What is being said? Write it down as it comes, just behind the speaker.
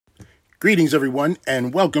Greetings, everyone,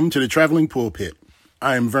 and welcome to the Traveling Pulpit.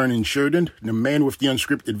 I am Vernon Sheridan, the man with the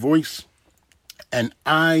unscripted voice, and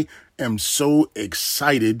I am so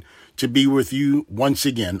excited to be with you once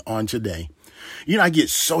again on today. You know, I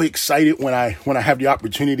get so excited when I have the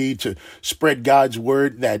opportunity to spread God's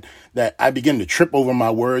word that I begin to trip over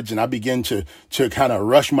my words and I begin to kind of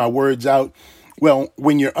rush my words out. Well,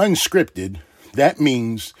 when you're unscripted, that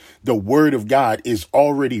means the word of God is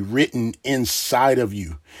already written inside of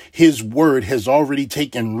you. His word has already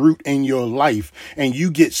taken root in your life, and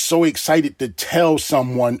you get so excited to tell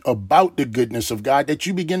someone about the goodness of God that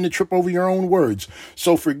you begin to trip over your own words.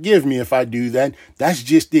 So forgive me if I do that. That's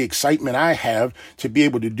just the excitement I have to be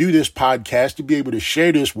able to do this podcast, to be able to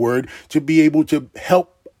share this word, to be able to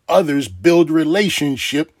help others build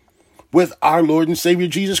relationship with our Lord and Savior,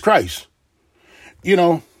 Jesus Christ. You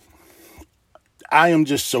know, I am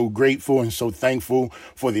just so grateful and so thankful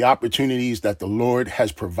for the opportunities that the Lord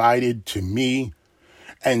has provided to me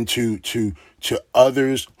and to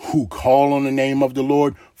others who call on the name of the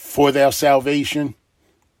Lord for their salvation.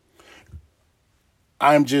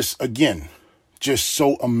 I'm just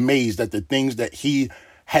so amazed at the things that he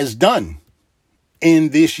has done in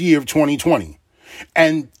this year of 2020.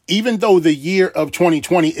 And even though the year of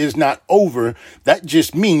 2020 is not over, that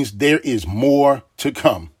just means there is more to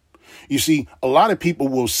come. You see, a lot of people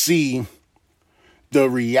will see the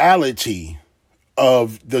reality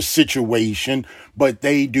of the situation, but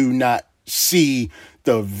they do not see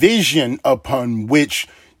the vision upon which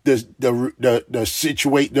let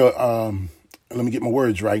me get my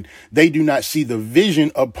words right. They do not see the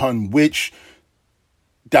vision upon which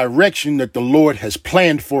direction that the Lord has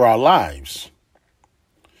planned for our lives.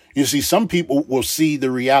 You see, some people will see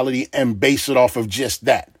the reality and base it off of just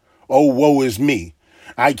that. Oh, woe is me.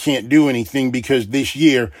 I can't do anything because this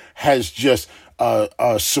year has just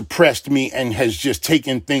suppressed me and has just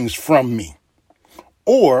taken things from me.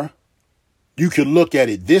 Or you could look at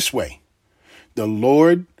it this way. The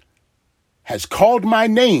Lord has called my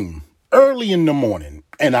name early in the morning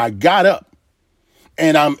and I got up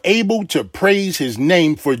and I'm able to praise his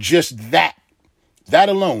name for just that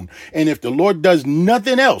alone. And if the Lord does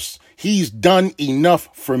nothing else, he's done enough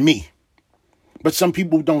for me. But some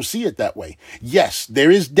people don't see it that way. Yes, there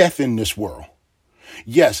is death in this world.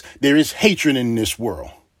 Yes, there is hatred in this world.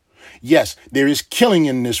 Yes, there is killing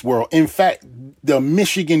in this world. In fact, the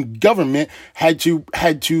Michigan government had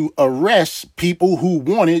to arrest people who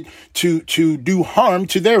wanted to do harm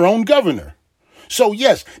to their own governor. So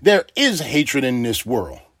yes, there is hatred in this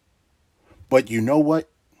world. But you know what?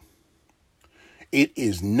 It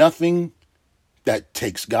is nothing that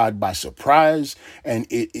takes God by surprise, and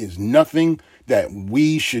it is nothing that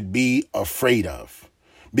we should be afraid of.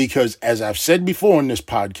 Because as I've said before in this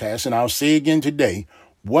podcast, and I'll say again today,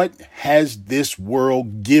 what has this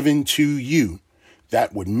world given to you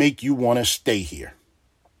that would make you want to stay here?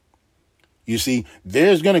 You see,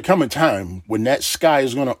 there's going to come a time when that sky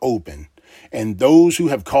is going to open, and those who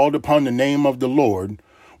have called upon the name of the Lord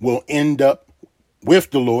will end up with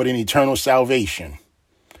the Lord in eternal salvation.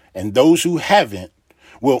 And those who haven't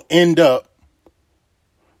will end up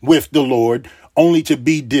with the Lord only to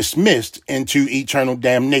be dismissed into eternal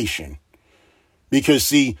damnation. Because,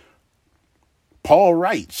 see, Paul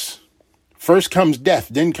writes, first comes death,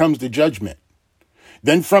 then comes the judgment.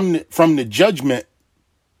 Then from the judgment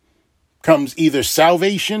comes either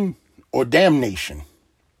salvation or damnation.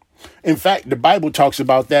 In fact, the Bible talks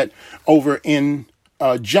about that over in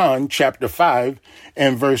John chapter 5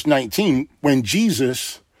 and verse 19, when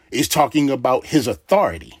Jesus is talking about his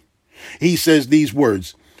authority. He says these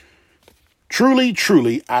words, "Truly,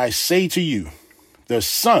 truly, I say to you, the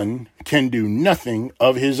Son can do nothing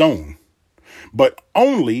of his own, but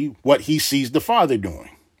only what he sees the Father doing.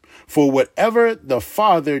 For whatever the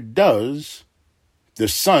Father does, the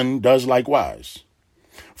Son does likewise.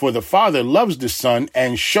 For the Father loves the Son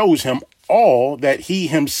and shows him all that he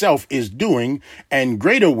himself is doing, and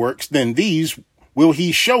greater works than these will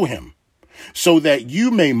he show him, so that you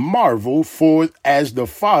may marvel, for as the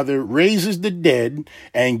Father raises the dead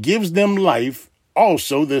and gives them life,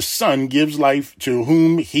 also the Son gives life to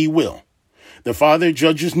whom he will. The Father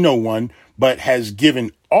judges no one, but has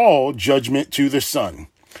given all judgment to the Son,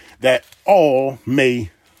 that all may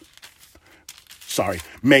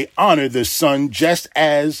honor the Son just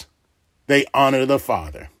as they honor the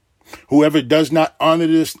Father. Whoever does not honor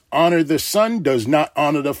the Son does not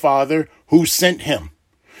honor the Father who sent him.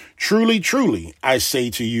 Truly, truly, I say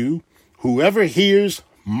to you, whoever hears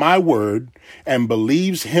my word and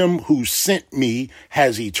believes him who sent me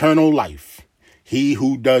has eternal life. He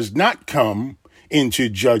who does not come into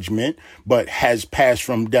judgment, but has passed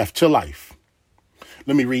from death to life.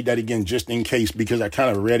 Let me read that again just in case, because I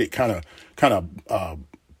kind of read it kind of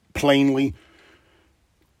plainly.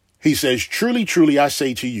 He says, truly, truly, I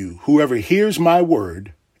say to you, whoever hears my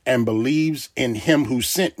word and believes in him who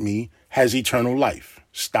sent me has eternal life.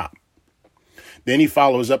 Stop. Then he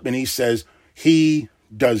follows up and he says, he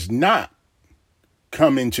does not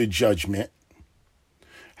come into judgment,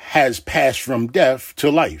 has passed from death to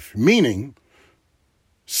life. Meaning,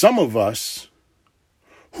 some of us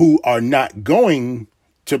who are not going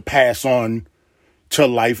to pass on to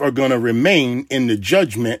life are going to remain in the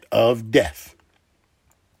judgment of death.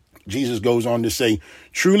 Jesus goes on to say,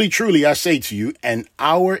 truly, truly, I say to you, an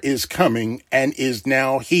hour is coming and is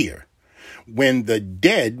now here, when the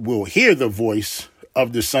dead will hear the voice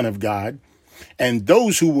of the Son of God, and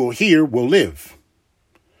those who will hear will live.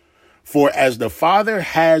 For as the Father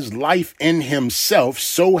has life in himself,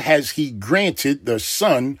 so has he granted the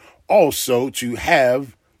Son also to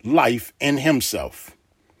have life in himself.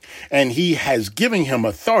 And he has given him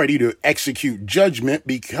authority to execute judgment,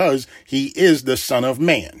 because he is the Son of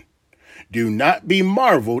Man. Do not be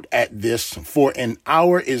marveled at this, for an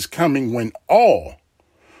hour is coming when all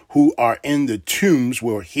who are in the tombs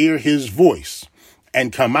will hear his voice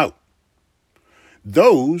and come out.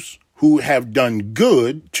 Those who have done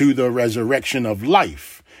good to the resurrection of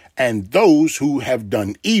life, and those who have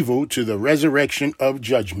done evil to the resurrection of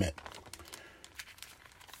judgment.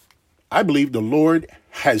 I believe the Lord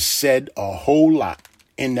has said a whole lot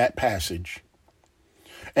in that passage.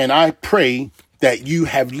 And I pray that you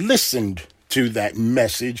have listened to that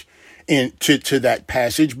message and to that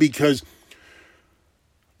passage, because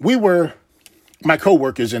my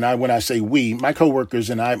coworkers and I, when I say we, my coworkers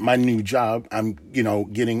and I, my new job, I'm,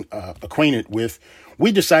 getting acquainted with,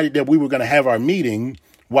 we decided that we were going to have our meeting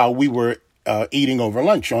while we were eating over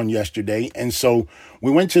lunch on yesterday. And so we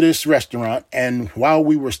went to this restaurant, and while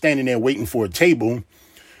we were standing there waiting for a table,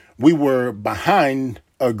 we were behind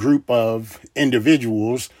a group of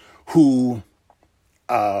individuals who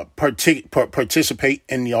participate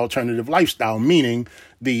in the alternative lifestyle, meaning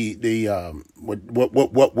what we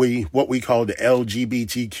call the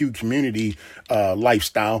LGBTQ community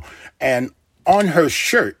lifestyle. And on her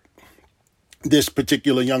shirt, this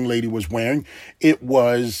particular young lady was wearing, it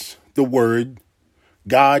was the word,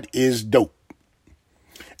 God is dope.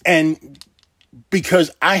 And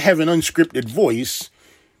because I have an unscripted voice,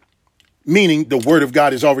 meaning the word of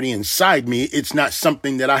God is already inside me, it's not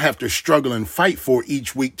something that I have to struggle and fight for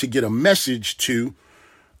each week to get a message to.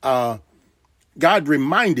 God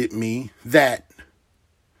reminded me that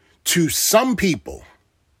to some people,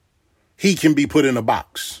 he can be put in a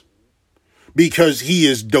box because he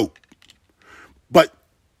is dope. But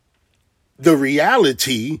the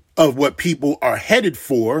reality of what people are headed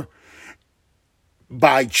for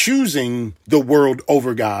by choosing the world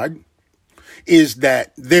over God is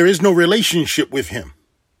that there is no relationship with him.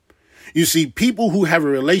 You see, people who have a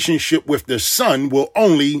relationship with the Son will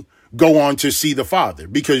only go on to see the Father,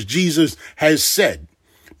 because Jesus has said,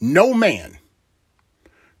 no man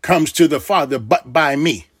comes to the Father but by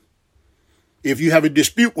me. If you have a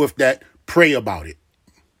dispute with that, pray about it.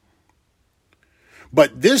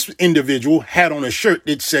 But this individual had on a shirt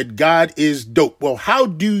that said, God is dope. Well, how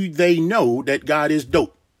do they know that God is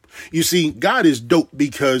dope? You see, God is dope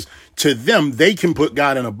because to them, they can put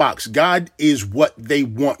God in a box. God is what they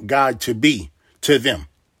want God to be to them.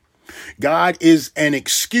 God is an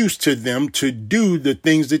excuse to them to do the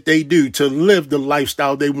things that they do, to live the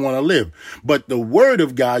lifestyle they want to live. But the word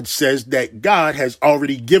of God says that God has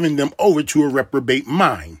already given them over to a reprobate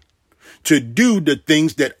mind to do the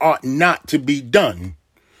things that ought not to be done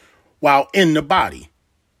while in the body.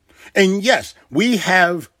 And yes, we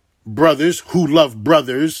have brothers who love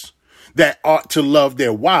brothers that ought to love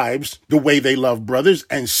their wives the way they love brothers,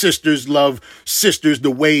 and sisters love sisters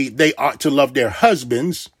the way they ought to love their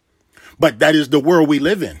husbands. But that is the world we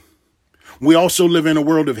live in. We also live in a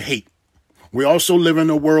world of hate. We also live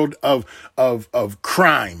in a world of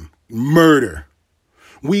crime, murder.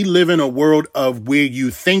 We live in a world of where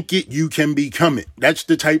you think it, you can become it. That's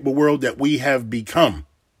the type of world that we have become.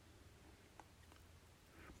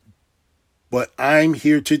 But I'm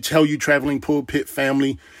here to tell you, Traveling Pulpit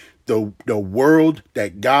family, the world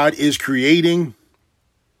that God is creating,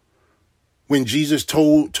 when Jesus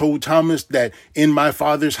told Thomas that in my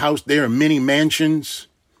Father's house there are many mansions,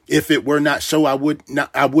 if it were not so, I wouldn't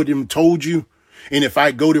have told you. And if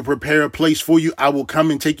I go to prepare a place for you, I will come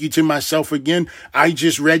and take you to myself again. I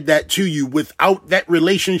just read that to you. Without that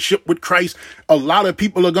relationship with Christ, a lot of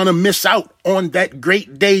people are going to miss out on that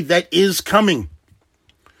great day that is coming.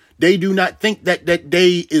 They do not think that that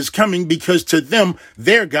day is coming because to them,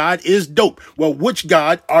 their God is dope. Well, which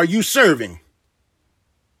God are you serving?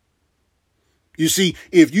 You see,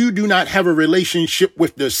 if you do not have a relationship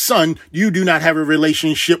with the Son, you do not have a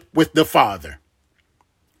relationship with the Father.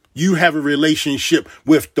 You have a relationship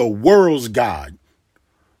with the world's God,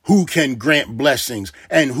 who can grant blessings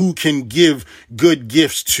and who can give good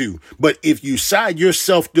gifts to. But if you side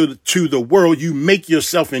yourself to the world, you make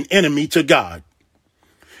yourself an enemy to God.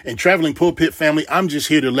 And Traveling Pulpit family, I'm just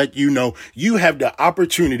here to let you know you have the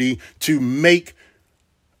opportunity to make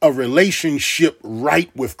a relationship right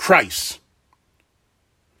with Christ.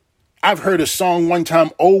 I've heard a song one time,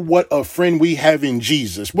 "Oh, what a friend we have in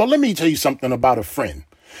Jesus." Well, let me tell you something about a friend.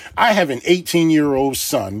 I have an 18-year-old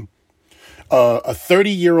son, a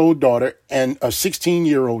 30-year-old daughter, and a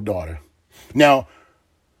 16-year-old daughter. Now,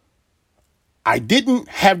 I didn't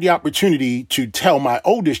have the opportunity to tell my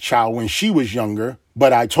oldest child when she was younger,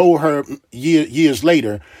 but I told her years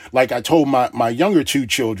later, like I told my younger two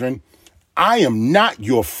children, I am not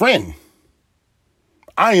your friend.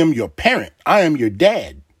 I am your parent. I am your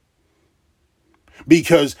dad.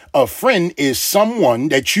 Because a friend is someone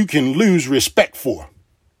that you can lose respect for.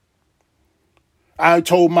 I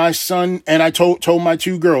told my son and I told my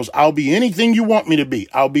two girls, I'll be anything you want me to be.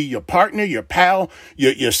 I'll be your partner, your pal,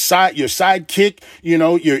 your sidekick,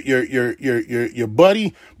 your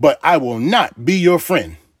buddy, but I will not be your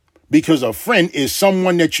friend, because a friend is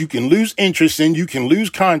someone that you can lose interest in, you can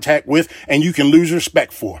lose contact with, and you can lose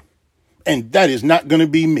respect for. And that is not going to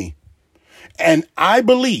be me. And I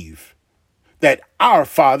believe that our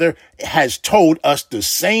Father has told us the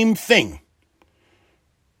same thing.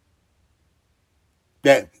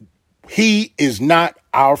 That he is not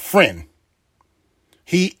our friend.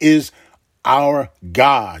 He is our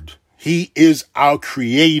God. He is our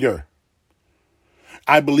creator.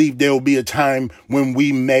 I believe there will be a time when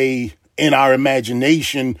we may, in our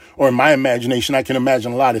imagination, or in my imagination, I can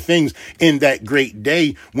imagine a lot of things, in that great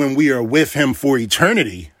day when we are with him for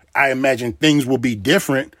eternity. I imagine things will be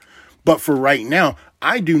different. But for right now,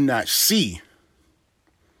 I do not see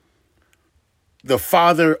the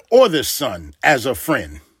Father or the Son as a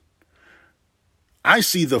friend. I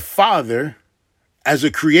see the Father as a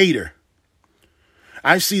creator.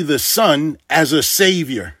 I see the Son as a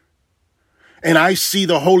savior. And I see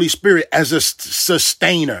the Holy Spirit as a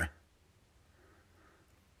sustainer.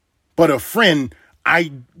 But a friend,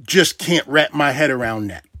 I just can't wrap my head around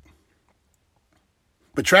that.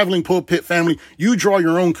 But Traveling Pulpit family, you draw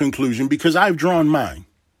your own conclusion, because I've drawn mine.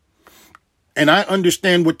 And I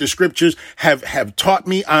understand what the scriptures have taught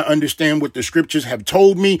me. I understand what the scriptures have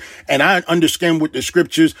told me. And I understand what the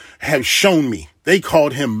scriptures have shown me. They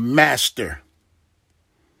called him master.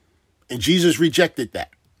 And Jesus rejected that.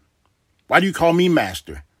 Why do you call me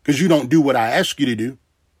master? Because you don't do what I ask you to do.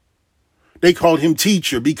 They called him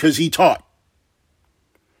teacher because he taught.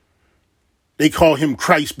 They call him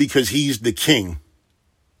Christ because he's the king.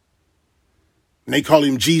 And they call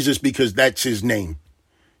him Jesus because that's his name.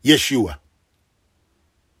 Yeshua.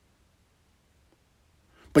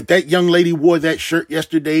 But that young lady wore that shirt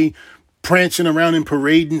yesterday, prancing around and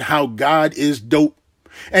parading how God is dope.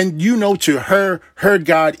 And to her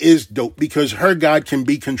God is dope, because her God can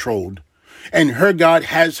be controlled. And her God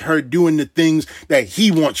has her doing the things that he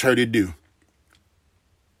wants her to do.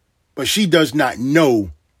 But she does not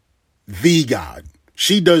know the God.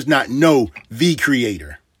 She does not know the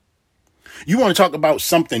creator. You want to talk about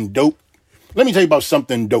something dope? Let me tell you about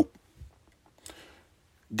something dope.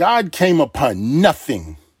 God came upon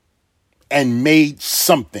nothing and made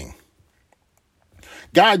something.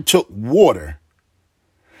 God took water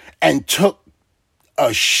and took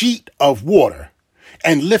a sheet of water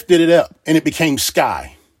and lifted it up, and it became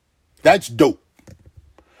sky. That's dope.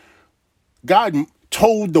 God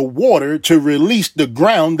told the water to release the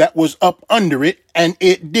ground that was up under it, and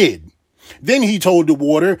it did. Then he told the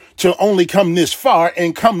water to only come this far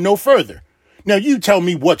and come no further. Now you tell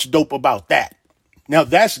me what's dope about that. Now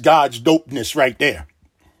that's God's dopeness right there.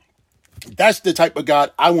 That's the type of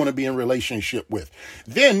God I want to be in relationship with.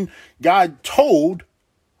 Then God told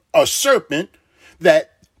a serpent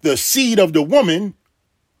that the seed of the woman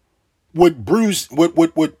would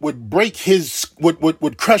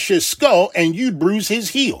crush his skull, and you'd bruise his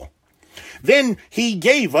heel. Then he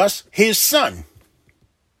gave us his son.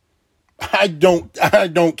 I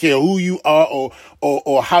don't care who you are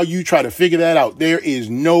or how you try to figure that out. There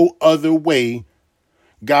is no other way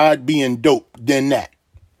God being dope than that.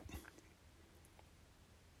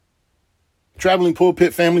 Traveling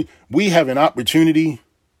Pulpit family, we have an opportunity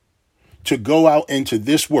to go out into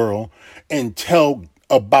this world and tell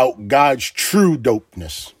about God's true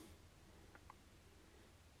dopeness.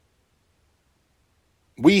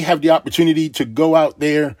 We have the opportunity to go out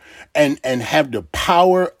there and have the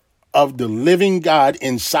power of the living God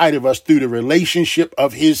inside of us through the relationship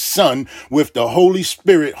of his son with the Holy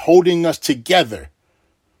Spirit holding us together,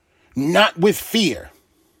 not with fear,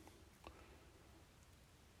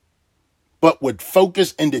 but with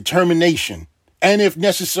focus and determination. And if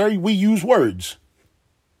necessary, we use words.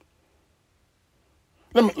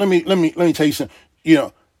 Let me tell you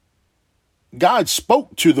something. God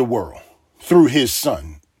spoke to the world through his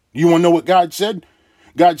son. You want to know what God said?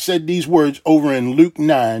 God said these words over in Luke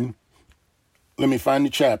 9. Let me find the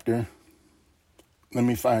chapter. Let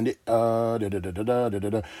me find it.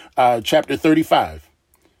 Chapter 35.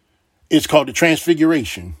 It's called the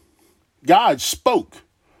Transfiguration. God spoke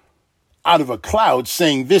out of a cloud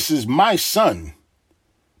saying, "This is my son,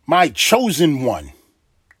 my chosen one."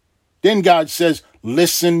 Then God says,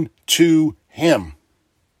 "Listen to him."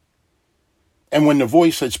 And when the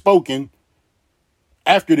voice had spoken,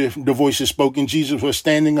 after the voice had spoken, Jesus was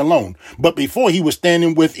standing alone. But before, he was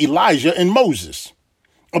standing with Elijah and Moses,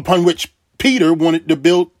 upon which Peter wanted to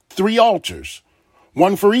build 3 altars,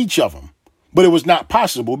 one for each of them. But it was not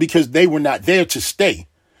possible because they were not there to stay.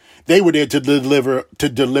 They were there to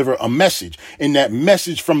deliver a message. And that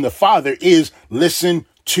message from the Father is, listen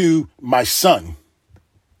to my son.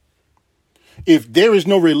 If there is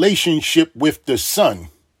no relationship with the Son,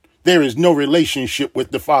 there is no relationship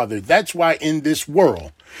with the Father. That's why in this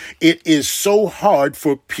world, it is so hard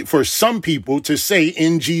for some people to say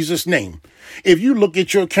in Jesus' name. If you look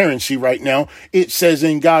at your currency right now, it says,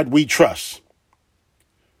 "In God we trust."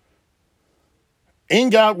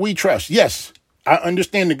 In God we trust. Yes, I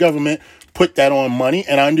understand the government put that on money,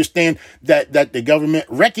 and I understand that the government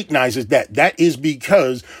recognizes that. That is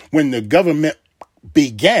because when the government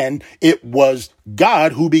began, it was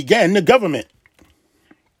God who began the government.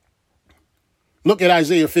 Look at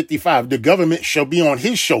Isaiah 55. The government shall be on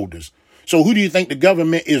his shoulders. So who do you think the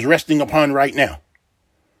government is resting upon right now?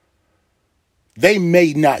 They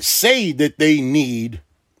may not say that they need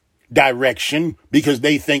direction because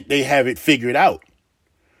they think they have it figured out.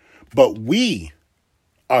 But we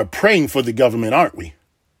are praying for the government, aren't we?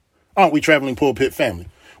 Aren't we, Traveling Pulpit family?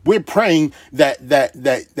 We're praying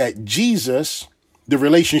that Jesus, the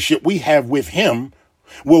relationship we have with him,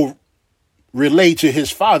 will relay to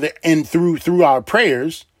his Father, and through our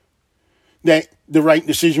prayers, that the right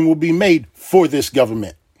decision will be made for this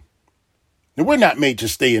government. Now, we're not made to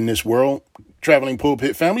stay in this world, Traveling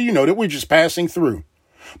Pulpit family. You know that we're just passing through.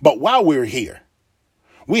 But while we're here,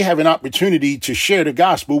 we have an opportunity to share the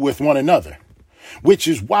gospel with one another, which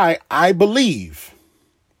is why I believe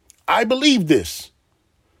this.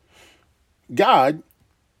 God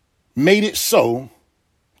made it so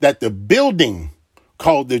that the building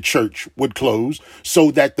called the church would close so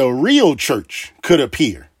that the real church could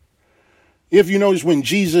appear. If you notice, when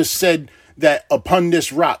Jesus said that upon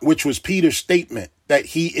this rock, which was Peter's statement that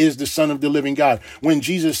he is the Son of the living God, when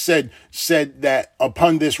Jesus said that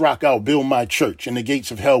upon this rock I'll build my church and the gates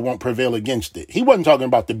of hell won't prevail against it, he wasn't talking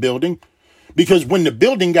about the building, because when the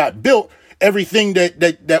building got built, everything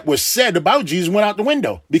that was said about Jesus went out the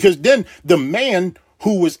window, because then the man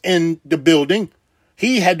who was in the building,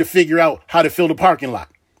 he had to figure out how to fill the parking lot,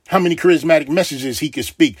 how many charismatic messages he could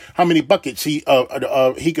speak, how many buckets he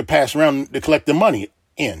could pass around to collect the money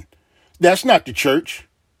in. That's not the church.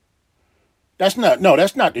 That's not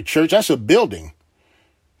the church. That's a building.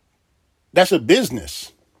 That's a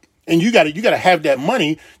business. And you gotta have that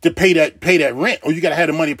money to pay that rent, or you gotta have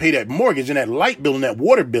the money to pay that mortgage and that light bill and that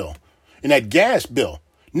water bill and that gas bill.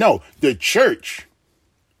 No, the church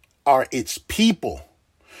are its people.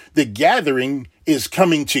 The gathering is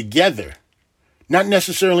coming together, not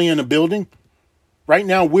necessarily in a building. Right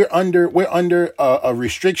now, we're under a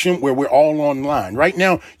restriction where we're all online. Right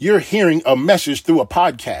now, you're hearing a message through a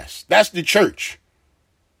podcast. That's the church.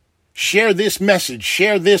 Share this message.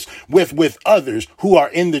 Share this with others who are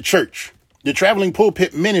in the church. The Traveling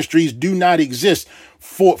Pulpit Ministries do not exist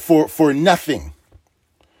for nothing.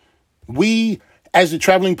 We, as the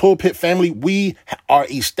Traveling Pulpit family, we are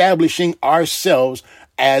establishing ourselves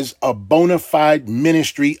as a bona fide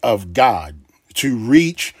ministry of God to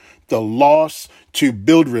reach the lost, to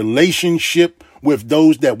build relationship with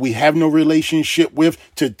those that we have no relationship with,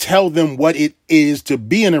 to tell them what it is to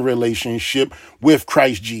be in a relationship with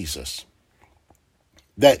Christ Jesus.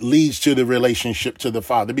 That leads to the relationship to the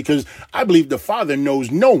Father, because I believe the Father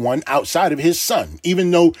knows no one outside of his Son,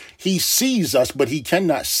 even though he sees us, but he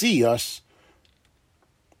cannot see us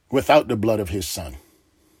without the blood of his Son.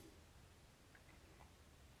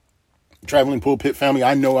 Traveling Pulpit family,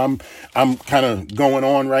 I know I'm kind of going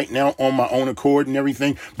on right now on my own accord and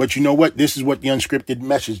everything, but you know what? This is what the unscripted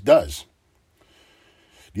message does.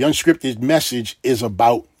 The unscripted message is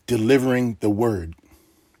about delivering the word.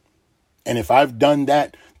 And if I've done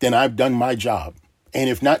that, then I've done my job. And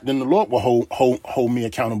if not, then the Lord will hold me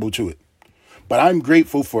accountable to it. But I'm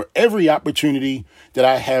grateful for every opportunity that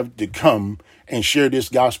I have to come and share this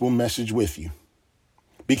gospel message with you.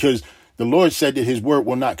 Because the Lord said that his word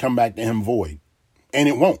will not come back to him void. And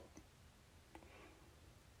it won't.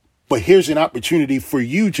 But here's an opportunity for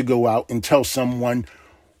you to go out and tell someone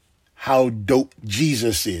how dope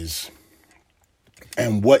Jesus is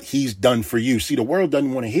and what he's done for you. See, the world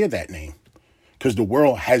doesn't want to hear that name because the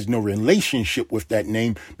world has no relationship with that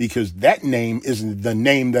name, because that name is the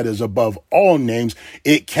name that is above all names.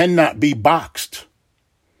 It cannot be boxed.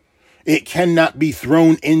 It cannot be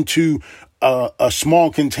thrown into a small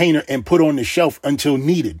container and put on the shelf until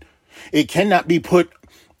needed. It cannot be put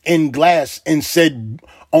in glass and said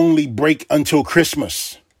only break until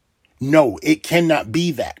Christmas. No, it cannot be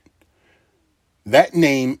that. That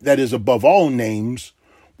name that is above all names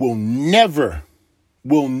will never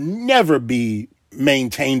be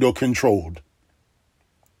maintained or controlled.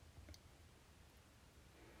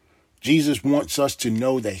 Jesus wants us to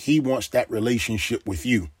know that he wants that relationship with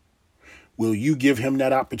you. Will you give him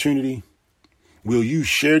that opportunity? Will you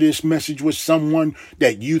share this message with someone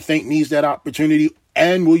that you think needs that opportunity?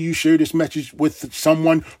 And will you share this message with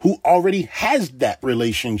someone who already has that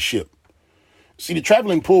relationship? See, the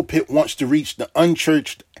Traveling Pulpit wants to reach the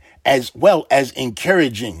unchurched as well as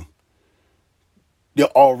encouraging the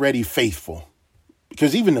already faithful.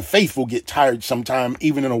 Because even the faithful get tired sometime,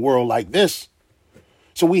 even in a world like this.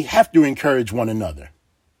 So we have to encourage one another.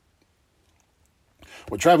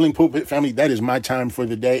 Well, Traveling Pulpit family, that is my time for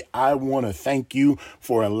the day. I want to thank you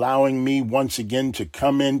for allowing me once again to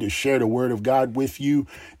come in to share the word of God with you.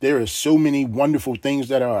 There are so many wonderful things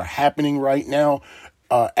that are happening right now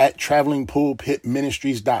at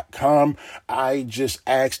travelingpulpitministries.com. I just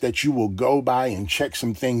ask that you will go by and check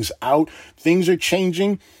some things out. Things are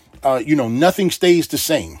changing. Nothing stays the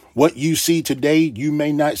same. What you see today, you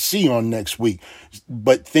may not see on next week,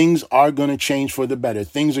 but things are going to change for the better.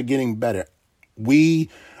 Things are getting better. We,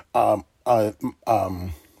 the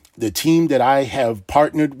team that I have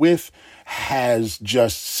partnered with has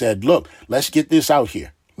just said, look, let's get this out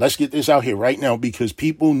here. Let's get this out here right now because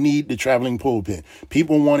people need the Traveling Pulpit.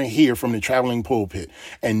 People want to hear from the Traveling Pulpit.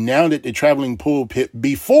 And now that the Traveling Pulpit,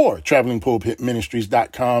 before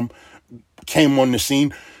travelingpulpitministries.com came on the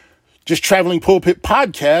scene, just Traveling Pulpit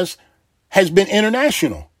Podcast has been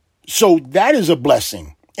international. So that is a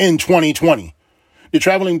blessing in 2020. The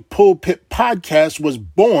Traveling Pulpit Podcast was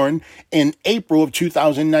born in April of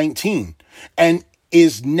 2019 and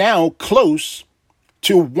is now close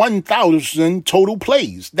to 1,000 total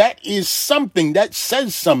plays. That is something. That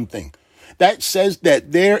says something. That says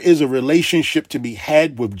that there is a relationship to be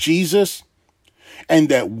had with Jesus and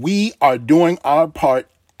that we are doing our part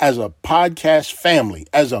as a podcast family,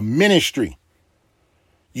 as a ministry.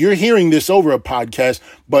 You're hearing this over a podcast,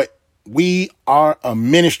 but we are a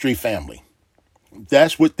ministry family.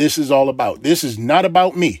 That's what this is all about. This is not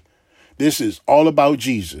about me. This is all about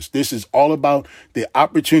Jesus. This is all about the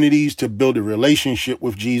opportunities to build a relationship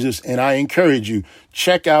with Jesus. And I encourage you,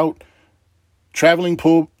 check out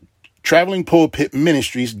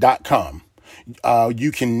travelingpulpitministries.com.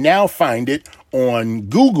 You can now find it on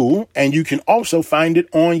Google and you can also find it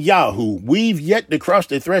on Yahoo. We've yet to cross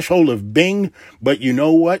the threshold of Bing, but you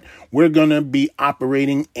know what? We're going to be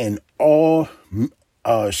operating in all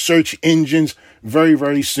search engines very,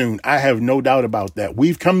 very soon. I have no doubt about that.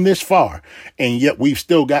 We've come this far, and yet we've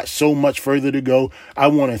still got so much further to go. I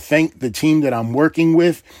want to thank the team that I'm working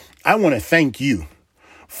with. I want to thank you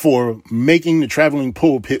for making the Traveling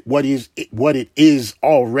Pulpit what it is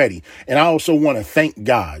already. And I also want to thank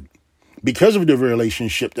God because of the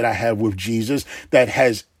relationship that I have with Jesus that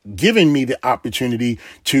has given me the opportunity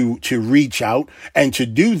to reach out and to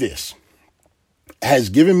do this. Has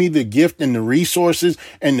given me the gift and the resources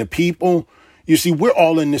and the people. You see, we're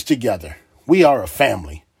all in this together. We are a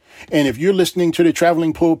family. And if you're listening to the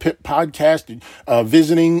Traveling Pulpit Podcast,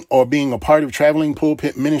 visiting or being a part of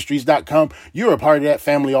travelingpulpitministries.com, you're a part of that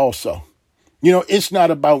family also. You know, it's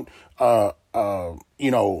not about,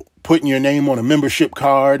 putting your name on a membership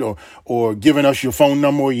card or giving us your phone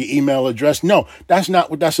number or your email address. No, that's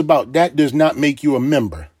not what that's about. That does not make you a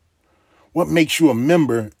member. What makes you a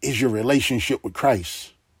member is your relationship with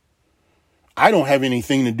Christ. I don't have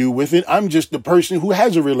anything to do with it. I'm just the person who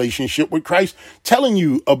has a relationship with Christ, telling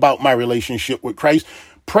you about my relationship with Christ,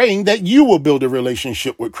 praying that you will build a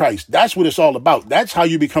relationship with Christ. That's what it's all about. That's how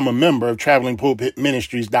you become a member of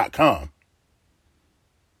travelingpulpitministries.com.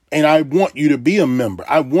 And I want you to be a member.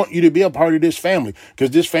 I want you to be a part of this family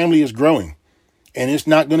because this family is growing and it's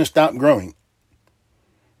not going to stop growing.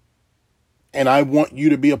 And I want you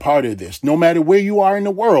to be a part of this, no matter where you are in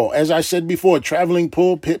the world. As I said before, Traveling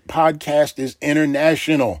Pulpit Podcast is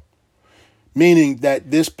international, meaning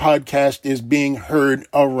that this podcast is being heard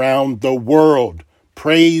around the world.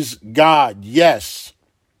 Praise God. Yes,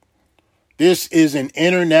 this is an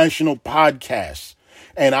international podcast.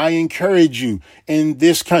 And I encourage you in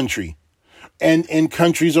this country and in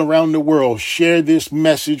countries around the world, share this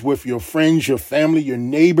message with your friends, your family, your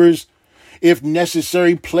neighbors. If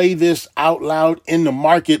necessary, play this out loud in the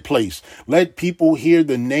marketplace. Let people hear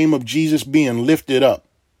the name of Jesus being lifted up.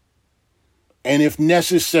 And if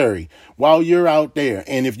necessary, while you're out there,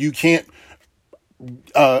 and if you can't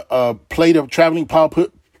play the Traveling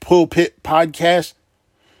Pulpit Podcast,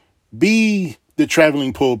 be the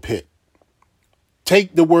Traveling Pulpit.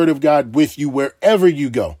 Take the word of God with you wherever you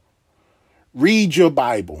go. Read your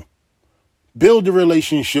Bible. Build a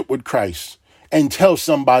relationship with Christ. And tell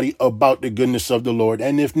somebody about the goodness of the Lord.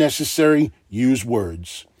 And if necessary, use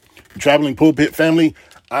words. Traveling Pulpit family,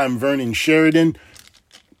 I'm Vernon Sheridan,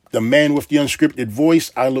 the man with the unscripted voice.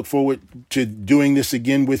 I look forward to doing this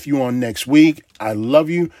again with you on next week. I love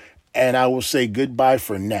you, and I will say goodbye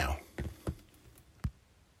for now.